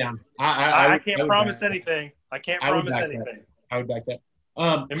 Maybe I'm down. I can't promise anything. I can't promise anything. I would back that.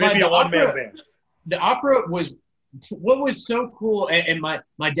 It may be a one-man band. The opera was what was so cool, and my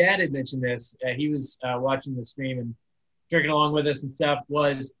dad had mentioned this. He was watching the stream and drinking along with us and stuff.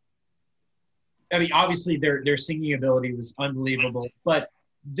 I mean, obviously their singing ability was unbelievable, but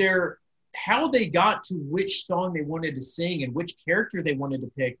how they got to which song they wanted to sing and which character they wanted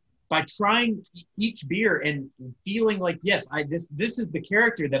to pick by trying each beer and feeling like, yes, this is the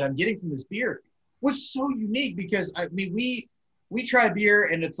character that I'm getting from this beer was so unique because I mean we try beer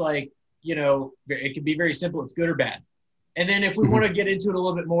and it's like, you know, it can be very simple. It's good or bad. And then if we want to get into it a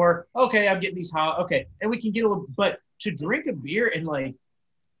little bit more, okay, I'm getting these hot. Okay. And we can get a little, but to drink a beer and like,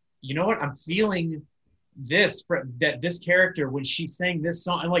 you know what, I'm feeling this character when she sang this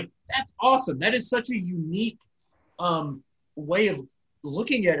song. I'm like, that's awesome. That is such a unique way of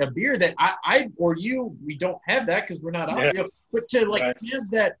looking at a beer that we don't have that because we're not audio, but to like have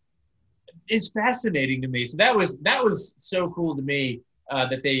that is fascinating to me. So that was so cool to me.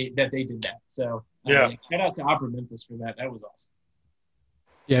 That they did that. So shout out to Opera Memphis for that. That was awesome.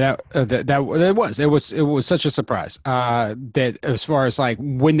 Yeah, it was such a surprise that as far as like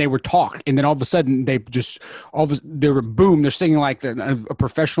when they were talking, and then all of a sudden they're singing like a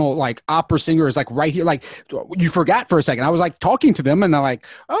professional like opera singer is like right here, like you forgot for a second. I was like talking to them and they're like,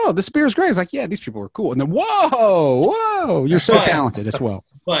 oh, this beer is great. It's like, yeah, these people are cool. And then whoa, you're so talented as well.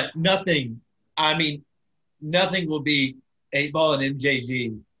 But nothing will be 8-Ball and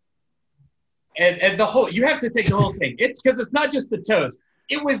MJG. And the whole, you have to take the whole thing. It's because it's not just the toast.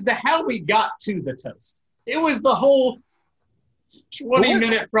 It was how we got to the toast. It was the whole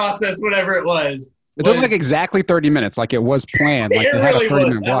 20-minute process, whatever it was. It took like exactly 30 minutes, like it was planned. Like it really was.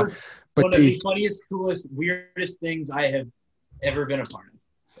 30-minute block. But one of the funniest, coolest, weirdest things I have ever been a part of.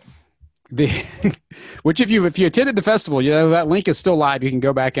 So. Which if you attended the festival, you know that link is still live. You can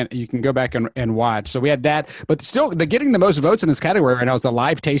go back and watch. So we had that, but still, getting the most votes in this category right now is the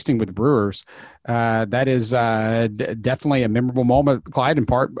live tasting with brewers. That is definitely a memorable moment, Clyde, in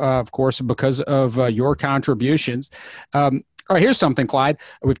part, of course, because of your contributions. All right, here's something, Clyde.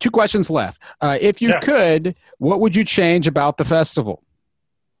 We have 2 questions left. If you could, what would you change about the festival?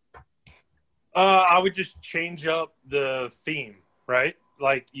 I would just change up the theme, right?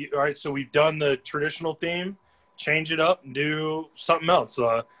 Like, all right, so we've done the traditional theme, change it up and do something else,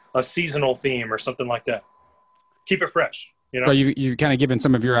 a seasonal theme or something like that. Keep it fresh, you know? So you've kind of given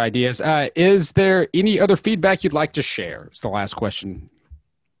some of your ideas. Is there any other feedback you'd like to share? It's the last question.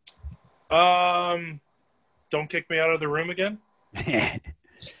 Don't kick me out of the room again.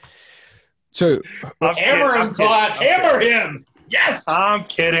 So hammer him, Clyde. Hammer him. Yes. I'm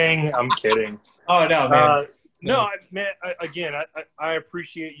kidding. Oh, no, man. No, man. I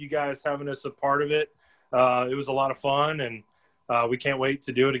appreciate you guys having us a part of it. It was a lot of fun, and we can't wait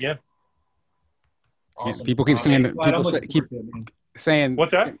to do it again. Awesome. People keep saying that. People keep saying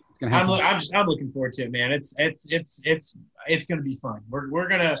what's that? I'm looking forward to it, man. It's going to be fun. We're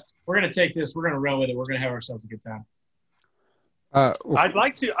gonna take this. We're gonna run with it. We're gonna have ourselves a good time. I'd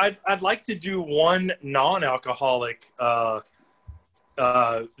like to do one non-alcoholic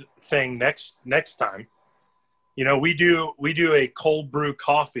thing next time. You know, we do a cold brew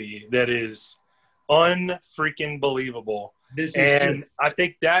coffee that is unfreaking believable. And I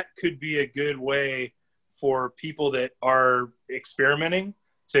think that could be a good way for people that are experimenting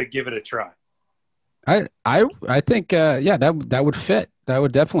to give it a try. I think that would fit. That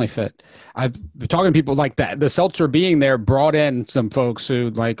would definitely fit. I've been talking to people like that. The seltzer being there brought in some folks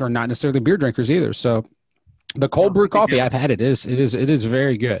who like are not necessarily beer drinkers either. So the cold brew coffee, I've had it is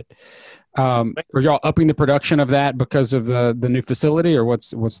very good. Are y'all upping the production of that because of the new facility, or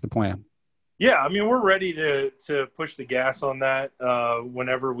what's the plan? Yeah, I mean, we're ready to push the gas on that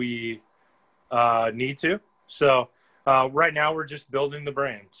whenever we need to. So right now we're just building the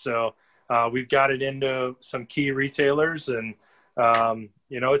brand. So we've got it into some key retailers, and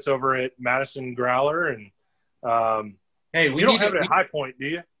it's over at Madison Growler. And hey, you don't have it at High Point, do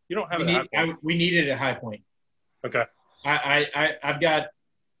you? You don't have it at High Point. We need it at High Point. Okay. I've got.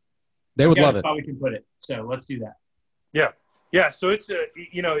 They would love it. How we can put it. So let's do that. Yeah. So it's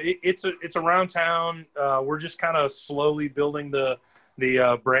it's around town. We're just kind of slowly building the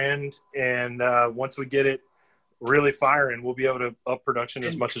brand, and once we get it really firing, we'll be able to up production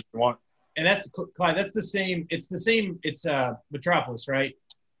as much as we want. And that's Clyde. That's the same. It's the same. It's Metropolis, right?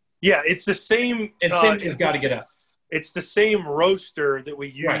 Yeah, it's the same. And same thing's Gotta Get Up. It's the same roaster that we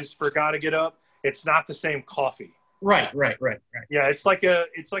use for Gotta Get Up. It's not the same coffee. Right. Yeah, it's like a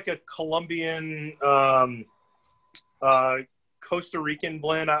Colombian, Costa Rican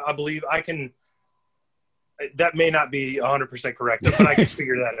blend. I believe that may not be 100% correct, but I can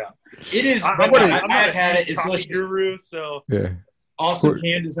figure that out. It is. I've had it. It's delicious. Guru, so yeah. Awesome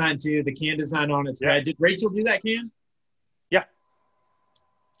can design too. The can design on its red. Did Rachel do that can? Yeah.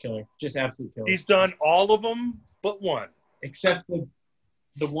 Killer. Just absolute killer. She's done all of them but one. Except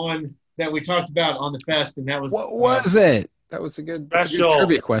the one that we talked about on the fest, and that was what was it? That was a good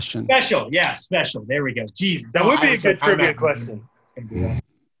trivia question. Special. Yeah, special. There we go. Jeez. That would be a good trivia question. It's gonna be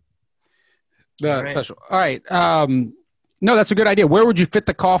that. Special. All right. No, that's a good idea. Where would you fit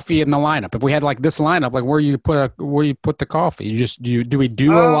the coffee in the lineup? If we had like this lineup, like where you put the coffee? You just do we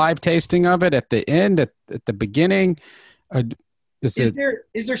do a live tasting of it at the end, at the beginning? Is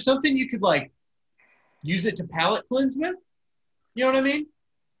there something you could like use it to palate cleanse with? You know what I mean?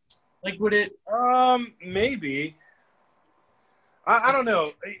 Like would it? Maybe. I don't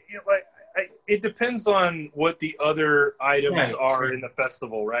know. It depends on what the other items are in the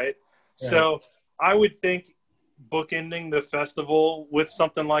festival, right? So I would think bookending the festival with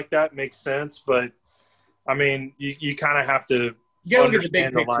something like that makes sense, but I mean, you kind of have to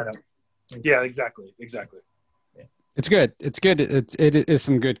understand the lineup. Yeah, exactly. Yeah. It's good. It is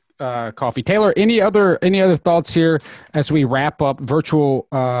some good coffee. Taylor, any other thoughts here as we wrap up Virtual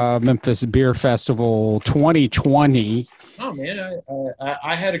Memphis Beer Festival 2020? Oh man,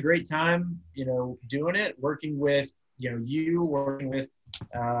 I had a great time, doing it, working with working with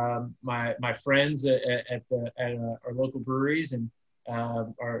my friends at our local breweries and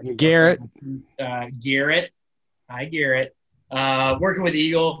Garrett. Garrett. Hi, Garrett. Working with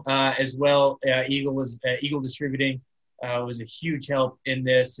Eagle as well. Eagle Distributing was a huge help in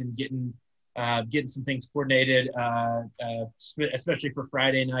this and getting some things coordinated, especially for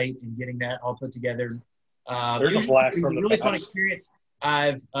Friday night and getting that all put together. There's a blast from the really past. Fun experience.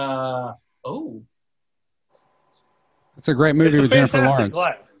 It's a great movie with Jennifer Lawrence.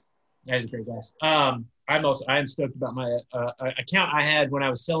 Glass. That is a great glass. I'm stoked about my account I had when I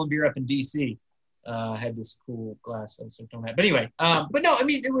was selling beer up in DC. I had this cool glass. I'm stoked on that. But anyway, but no, I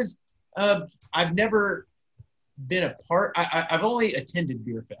mean it was. I've never been a part. I've only attended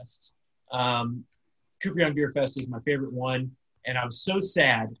beer fests. Cuprion Beer Fest is my favorite one, and I was so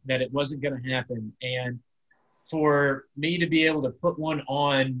sad that it wasn't going to happen. And for me to be able to put one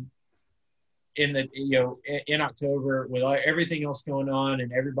on in October with everything else going on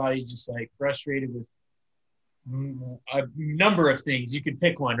and everybody just like frustrated with a number of things, you could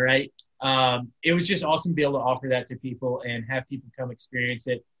pick one, right? It was just awesome to be able to offer that to people and have people come experience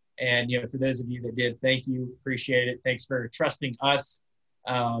it. And, for those of you that did, thank you. Appreciate it. Thanks for trusting us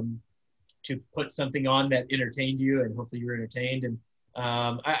to put something on that entertained you, and hopefully you were entertained. And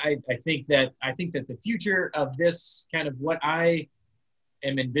I think that the future of this, kind of what I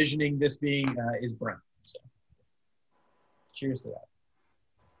am envisioning this being, is bright. So cheers to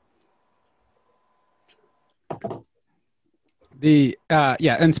that.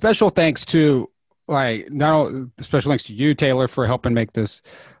 And special thanks to special thanks to you, Taylor, for helping make this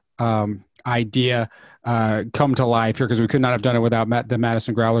idea come to life here, because we could not have done it without the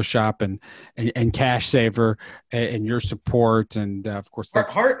Madison Growler shop and Cash Saver and your support, and of course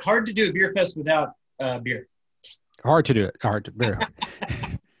hard to do a beer fest without beer. Hard to do it. Very hard.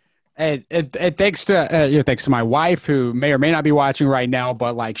 And thanks to my wife, who may or may not be watching right now,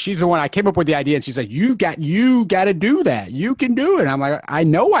 but like she's the one I came up with the idea, and she's like, you got to do that. You can do it. And I'm like, I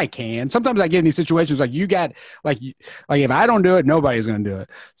know I can. Sometimes I get in these situations like you got like if I don't do it, nobody's going to do it.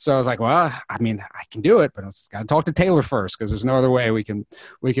 So I was like, well, I mean, I can do it, but I got to talk to Taylor first, because there's no other way we can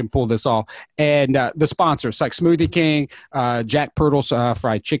pull this off. And the sponsors like Smoothie King, Jack Pirtle's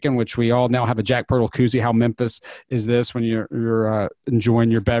fried chicken, which we all now have a Jack Pirtle koozie. How Memphis is this when you're enjoying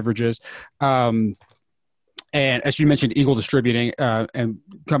your beverages? And as you mentioned, Eagle Distributing and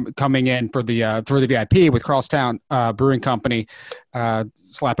coming in for the VIP with Crosstown Brewing Company,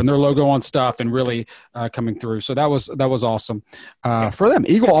 slapping their logo on stuff and really coming through. So that was awesome for them.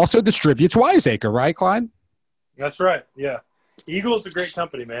 Eagle also distributes Wiseacre, right, Clyde? That's right. Yeah, Eagle's a great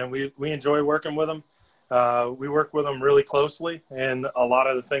company, man. We enjoy working with them. We work with them really closely in a lot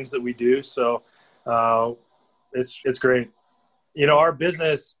of the things that we do. So it's great. Our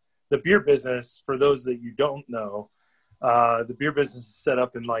business. The beer business, for those that you don't know, the beer business is set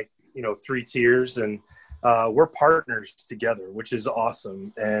up in 3 tiers, and we're partners together, which is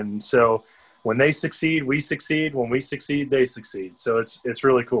awesome. And so when they succeed, we succeed. When we succeed, they succeed. So it's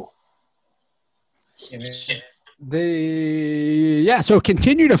really cool. So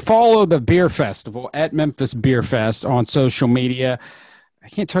continue to follow the beer festival at Memphis Beer Fest on social media. I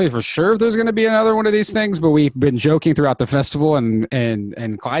can't tell you for sure if there's going to be another one of these things, but we've been joking throughout the festival,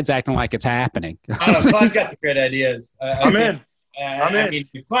 and Clyde's acting like it's happening. I don't know. Clyde's got some great ideas. I'm in. I mean,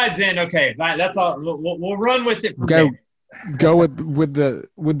 if Clyde's in, okay. That's all. We'll run with it. Go with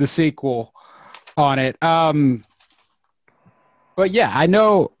the sequel on it. But yeah, I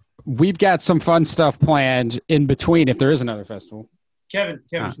know we've got some fun stuff planned in between if there is another festival. Kevin,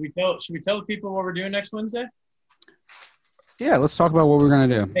 should we tell the people what we're doing next Wednesday? Yeah, let's talk about what we're going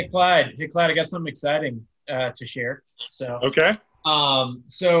to do. Hey, Clyde, I got something exciting to share. So okay. A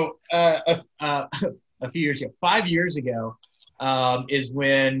few years ago, 5 years ago, is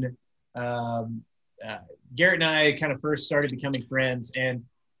when Garrett and I kind of first started becoming friends, and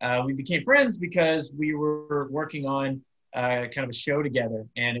we became friends because we were working on kind of a show together,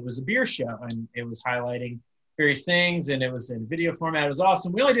 and it was a beer show, and it was highlighting various things, and it was in video format. It was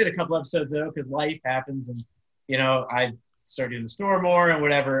awesome. We only did a couple episodes though because life happens, and I started in the store more and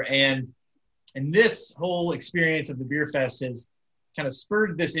whatever. And this whole experience of the beer fest has kind of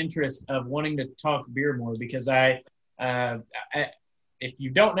spurred this interest of wanting to talk beer more, because I if you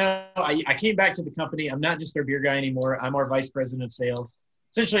don't know, I came back to the company. I'm not just their beer guy anymore. I'm our vice president of sales,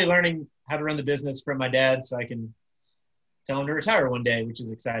 essentially learning how to run the business from my dad so I can tell him to retire one day, which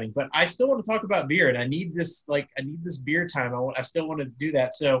is exciting. But I still want to talk about beer, and I need this beer time. I still want to do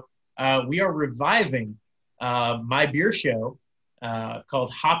that. So we are reviving my beer show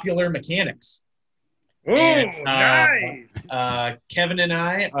called Popular Mechanics. Ooh, nice. Kevin and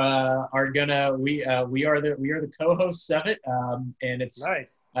I we are the co-hosts of it, and it's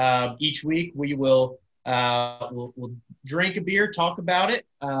nice. Each week we will we'll drink a beer, talk about it.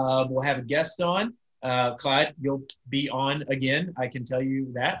 We'll have a guest on. Clyde, you'll be on again. I can tell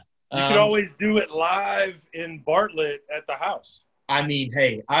you that. You could always do it live in Bartlett at the house. I mean,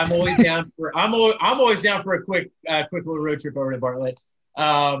 hey, I'm always down for a quick little road trip over to Bartlett.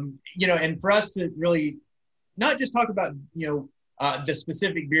 And for us to really not just talk about the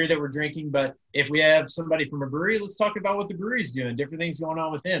specific beer that we're drinking, but if we have somebody from a brewery, let's talk about what the brewery's doing, different things going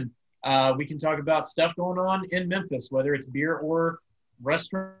on with them. We can talk about stuff going on in Memphis, whether it's beer or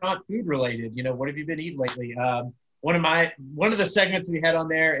restaurant food related. What have you been eating lately? One of the segments we had on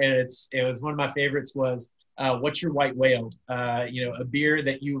there, and it was one of my favorites, was what's your white whale? A beer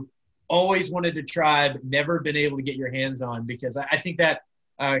that you've always wanted to try but never been able to get your hands on, because I think that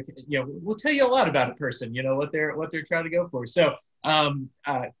will tell you a lot about a person, what they're trying to go for. So I'm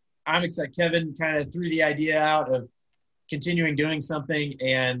excited. Kevin kind of threw the idea out of continuing doing something,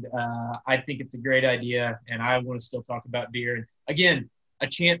 and I think it's a great idea, and I want to still talk about beer. And again, a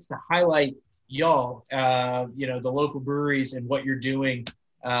chance to highlight y'all, the local breweries and what you're doing,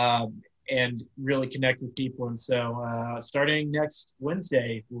 and really connect with people. And so starting next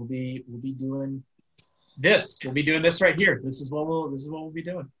Wednesday, we'll be doing this. We'll be doing this right here. This is what we'll be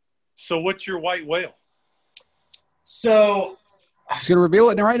doing. So what's your white whale? So I'm just gonna reveal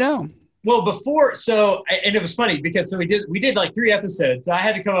it right now. Well, and it was funny because we did like 3 episodes. So I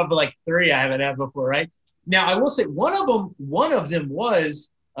had to come up with like 3 I haven't had before, right? Now I will say one of them was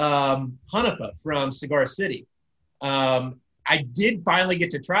Hanukkah from Cigar City. I did finally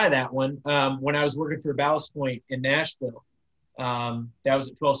get to try that one when I was working for Ballast Point in Nashville. That was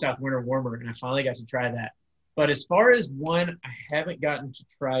at 12 South Winter Warmer, and I finally got to try that. But as far as one I haven't gotten to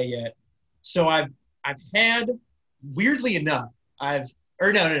try yet, so I've had, weirdly enough,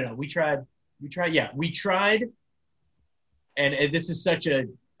 we tried, and this is such a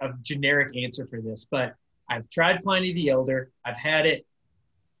generic answer for this, but I've tried Pliny the Elder. I've had it.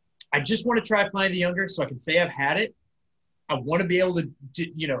 I just want to try Pliny the Younger so I can say I've had it. I want to be able to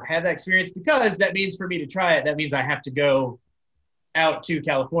have that experience, because that means for me to try it, that means I have to go out to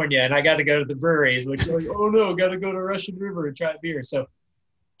California and I got to go to the breweries, which like, oh no, got to go to Russian River and try beer. So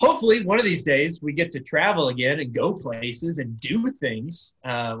hopefully one of these days we get to travel again and go places and do things,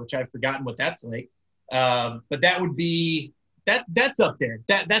 which I've forgotten what that's like. But that would be, that's up there.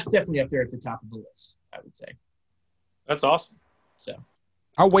 That's definitely up there at the top of the list, I would say. That's awesome. So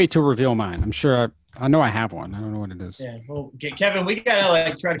I'll wait to reveal mine. I'm sure I know I have one. I don't know what it is. Yeah. Well, Kevin, we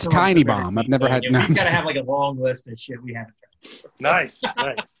gotta try to. It's Tiny Bomb. I've never had. We gotta have like a long list of shit we haven't tried. Nice.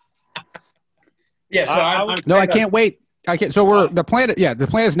 Yeah. So I can't wait. I can't. So the plan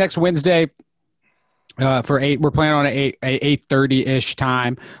is next Wednesday. For 8, we're planning on a 8:30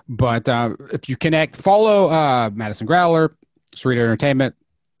 time. But if you follow Madison Growler, Cerrito Entertainment,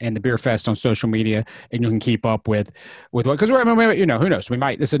 and the Beer Fest on social media, and you can keep up with what, because who knows,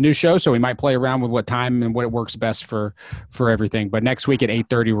 it's a new show, so we might play around with what time and what works best for everything. But next week at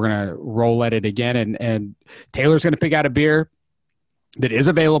 8:30, we're gonna roll at it again, and Taylor's gonna pick out a beer that is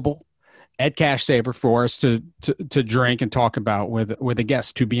available at Cash Saver for us to drink and talk about with a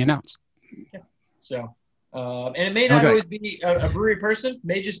guest to be announced. Yeah. So, and it may not always be a brewery person,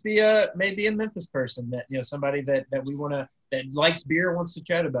 may just be maybe a Memphis person that, somebody that we want to, that likes beer, wants to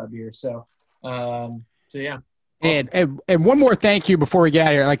chat about beer. So, yeah. Awesome. And one more thank you before we get out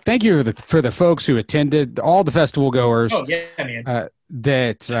of here. Like, thank you for the folks who attended, all the festival goers. Oh yeah, man.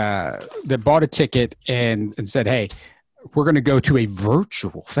 That bought a ticket and said, hey, we're going to go to a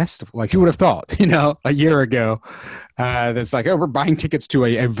virtual festival. Like, who would have thought, a year ago, that's like, oh, we're buying tickets to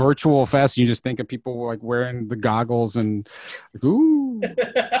a virtual fest. You just think of people like wearing the goggles and like, ooh,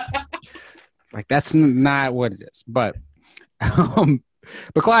 like that's not what it is. But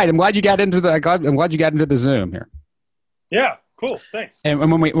Clyde, I'm glad you got into the Zoom here. Yeah. Cool. Thanks. And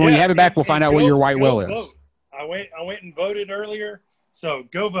when we have it back, we'll find out what your white will is. Vote. I went and voted earlier. So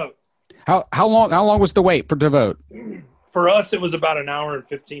go vote. How long was the wait to vote? For us, it was about an hour and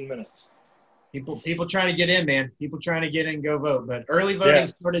 15 minutes. People trying to get in, man. People trying to get in, go vote. But early voting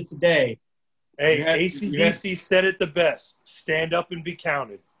started today. Hey, ACDC said it the best. Stand up and be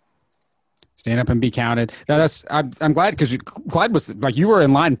counted. Stand up and be counted. Now I'm glad, because Clyde was like, you were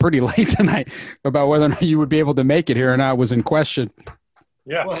in line pretty late tonight about whether or not you would be able to make it here, and I was in question.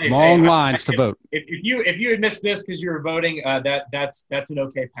 Yeah, well, long lines to vote. If you had missed this because you were voting, that's an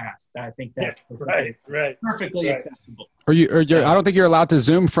okay pass. I think that's perfectly acceptable. I don't think you're allowed to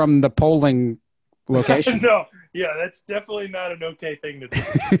Zoom from the polling location. No, yeah, that's definitely not an okay thing to do.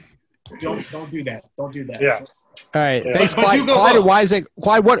 Don't do that. Don't do that. Yeah. All right. Yeah. Thanks, Clyde. Clyde and Wiseacre.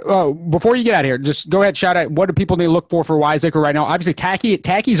 Clyde, what? Before you get out of here, just go ahead, shout out. What do people need to look for Wiseacre right now? Obviously,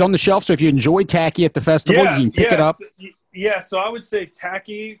 Tacky's on the shelf, so if you enjoy Tacky at the festival, you can pick it up. Yeah, so I would say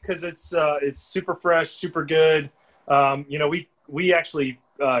Tacky, because it's super fresh, super good. We actually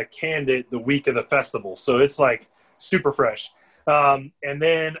canned it the week of the festival, so it's like super fresh. And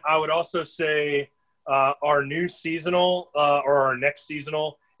then I would also say our new seasonal or our next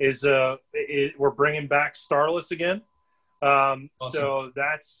seasonal is we're bringing back Starless again. Awesome. So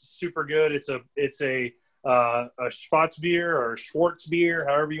that's super good. It's a Schwarzbier or Schwarzbier,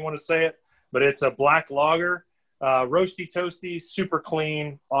 however you want to say it, but it's a black lager. Roasty toasty, super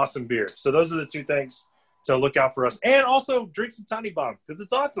clean, awesome beer. So those are the two things to look out for us. And also drink some Tiny Bomb, because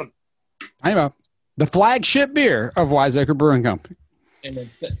it's awesome. Tiny Bomb, the flagship beer of Wiseacre Brewing Company. And then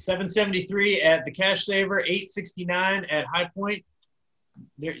 $7.73 at the Cash Saver, $8.69 at High Point.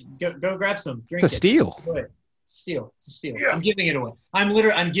 There, go grab some. Drink it's a steal. It's a steal. Yes. I'm giving it away. I'm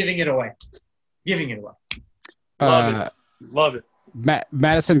giving it away. Love it.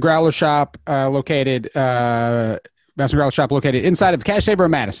 Madison Growler Shop located inside of Cash Saver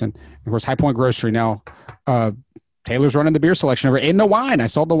in Madison. Of course, High Point Grocery now. Taylor's running the beer selection over in the wine. I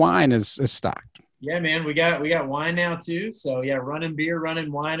saw the wine is stocked. Yeah, man, we got wine now too. So yeah, running beer,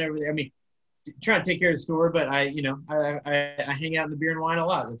 running wine over there. I mean, trying to take care of the store, but I hang out in the beer and wine a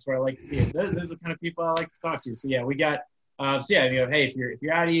lot. That's where I like to be. Those are the kind of people I like to talk to. So yeah, we got hey, if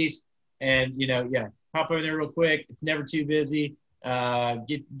you're out east and pop over there real quick. It's never too busy.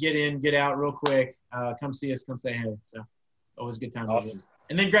 Get in, get out real quick. Come see us, come say hey. So always a good time. Awesome.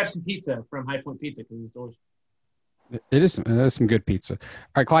 And then grab some pizza from High Point Pizza, because it's delicious. It is some good pizza. All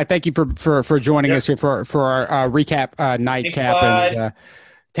right, Clyde, thank you for joining us here for our recap nightcap. Thanks, and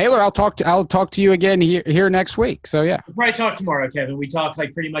Taylor, I'll talk to you again here next week. So yeah, we'll probably talk tomorrow, Kevin. We talk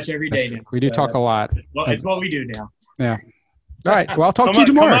like pretty much every day now. We do talk a lot. Well, it's what we do now. Yeah. All right. Well, I'll talk to you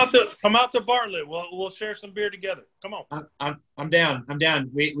tomorrow. Come out to Bartlett. We'll share some beer together. Come on. I'm down.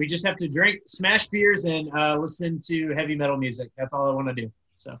 We just have to drink, smash beers, and listen to heavy metal music. That's all I want to do.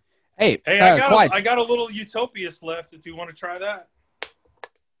 So. Hey, I got a little Utopias left if you want to try that.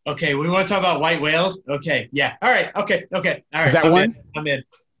 Okay, we want to talk about white whales. Okay, yeah. All right. Okay. All right. Is that one? I'm in.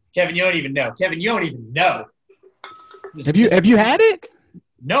 Kevin, you don't even know. Have you had it?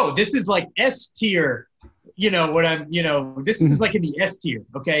 No, this is like S tier. This is like in the S tier.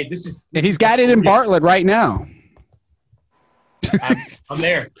 Okay, and he's got it in Bartlett right now. I'm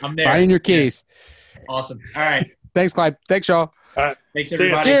there. Buying your keys. Awesome. All right. Thanks, Clyde. Thanks, y'all. All right. Thanks,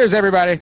 everybody. Cheers, everybody.